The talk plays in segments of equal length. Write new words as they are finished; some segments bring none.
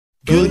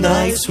Good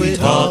night,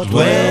 sweetheart,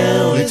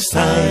 well, it's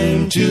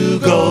time to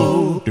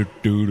go.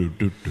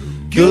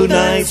 Good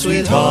night,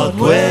 sweetheart,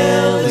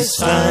 well, it's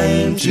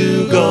time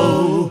to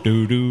go.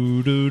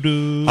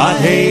 I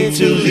hate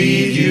to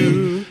leave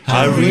you,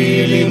 I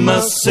really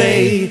must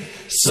say.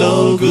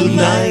 So good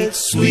night,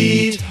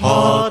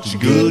 sweetheart,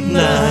 good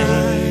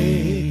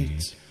night.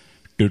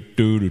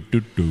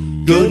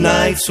 Good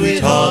night,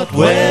 sweetheart,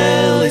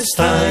 well, it's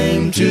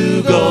time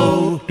to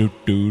go.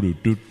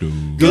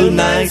 Good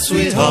night,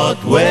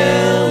 sweetheart,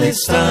 well,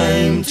 it's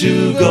time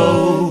to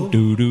go.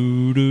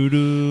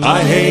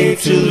 I hate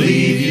to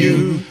leave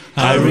you,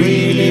 I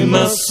really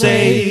must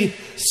say.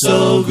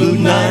 So good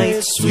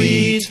night,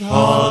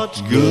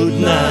 sweetheart,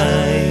 good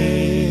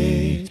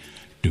night.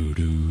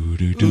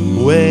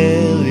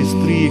 Well, it's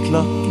 3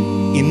 o'clock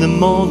in the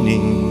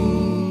morning.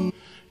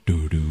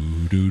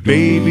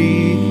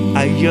 Baby,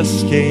 I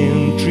just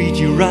can't treat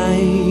you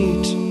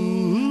right.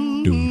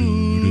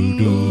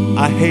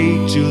 I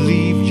hate to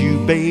leave you,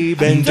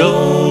 babe, and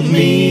don't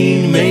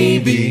mean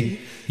maybe.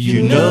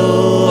 You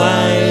know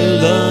I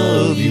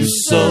love you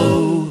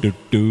so.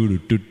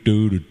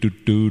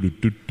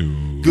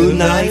 Good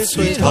night,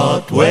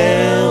 sweetheart,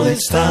 well,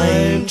 it's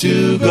time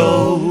to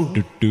go.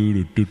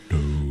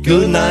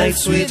 Good night,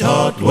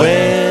 sweetheart,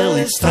 well,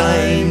 it's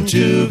time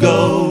to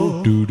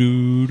go.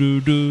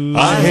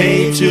 I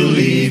hate to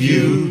leave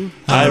you,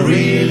 I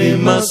really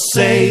must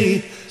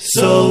say.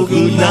 So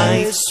good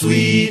night,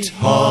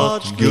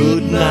 sweetheart,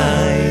 good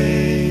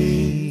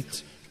night.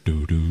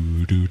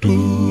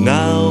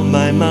 Now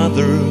my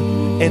mother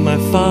and my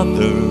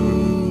father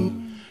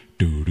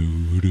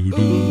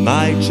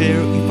might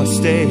care if I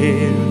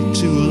stay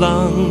too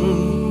long.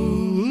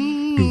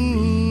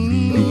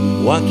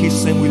 One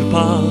kiss and we'll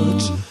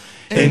part,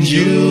 and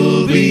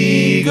you'll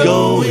be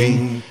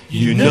going.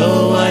 You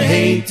know I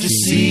hate to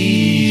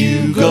see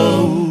you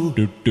go.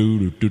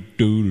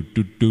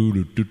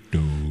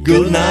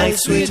 Good night,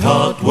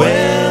 sweetheart,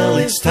 well,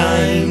 it's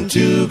time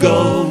to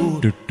go.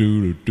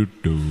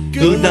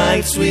 Good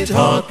night,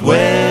 sweetheart,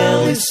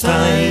 well, it's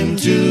time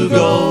to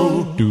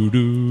go.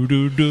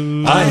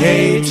 I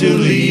hate to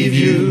leave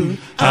you,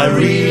 I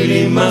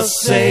really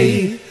must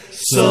say.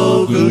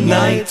 So good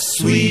night,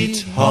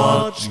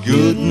 sweetheart,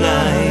 good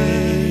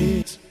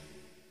night.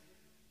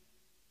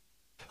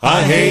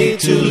 I hate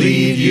to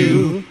leave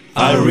you,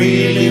 I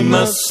really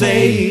must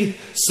say.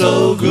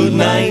 So good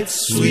night,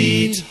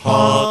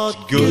 sweetheart,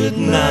 good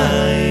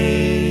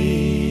night.